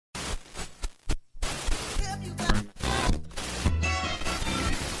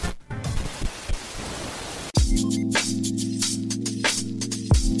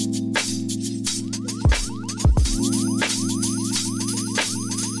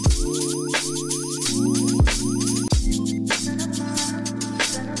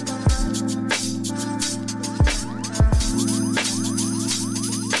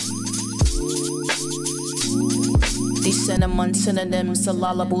cinnamon, synonyms,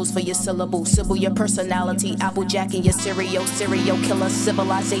 syllables for your syllables. Sybil your personality, Applejack in your cereal. Serial killer,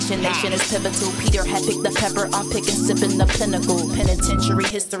 civilization, nation is pivotal. Peter had picked the pepper, I'm picking, sipping the pinnacle. Penitentiary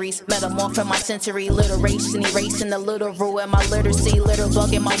histories, metamorph in my sensory. Literation, erasing the literal in my literacy. Little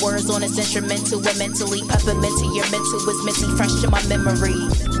bugging my words on its instrumental and mentally. Peppermint to your mental is minty, fresh in my memory.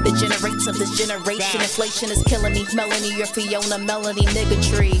 The generates of this generation, inflation is killing me. Melanie, your Fiona, Melanie,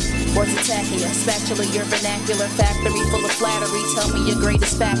 niggatry. Words attacking you, spatula, your vernacular factory full of flattery. Tell me your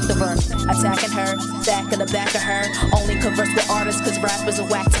greatest factor. Attacking her, back in the back of her. Only converse with artists cause rappers are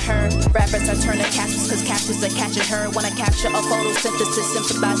whack to her. Rappers are turning captures cause captures are catching her. When I capture a photosynthesis,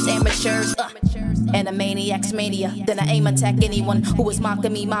 sympathize amateurs. And a maniac's mania. Then I aim attack anyone who is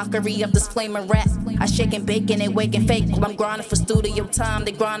mocking me. Mockery of this flaming rap. I shake and bake and they wake and fake. I'm grinding for studio time,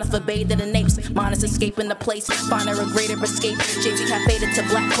 they grinding for bathing in apes. Mine is escaping the place, finding a greater escape. Jay-Z have faded to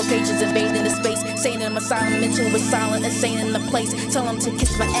black Caucasians invading the space. Saying in my silent mental was silent, insane in the place. Tell them to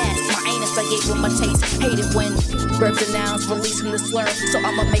kiss my ass, my anus I ate with my taste. Hate it when verbs and nouns release from the slur. So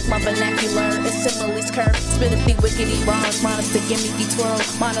I'ma make my vernacular, it's similes curved. Spittily wickedy rhymes, mine is the gimmicky twirl.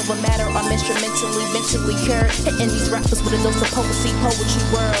 Mind over matter, I'm instrumentally, mentally cured. Hitting these rappers with a dose of poetry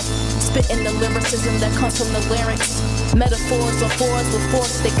world. Spitting the lyricism that comes from the lyrics. Metaphors or fours with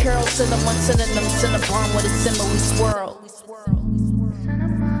force, they curl. Cinnamon, synonyms, cinnabon with a simile swirl.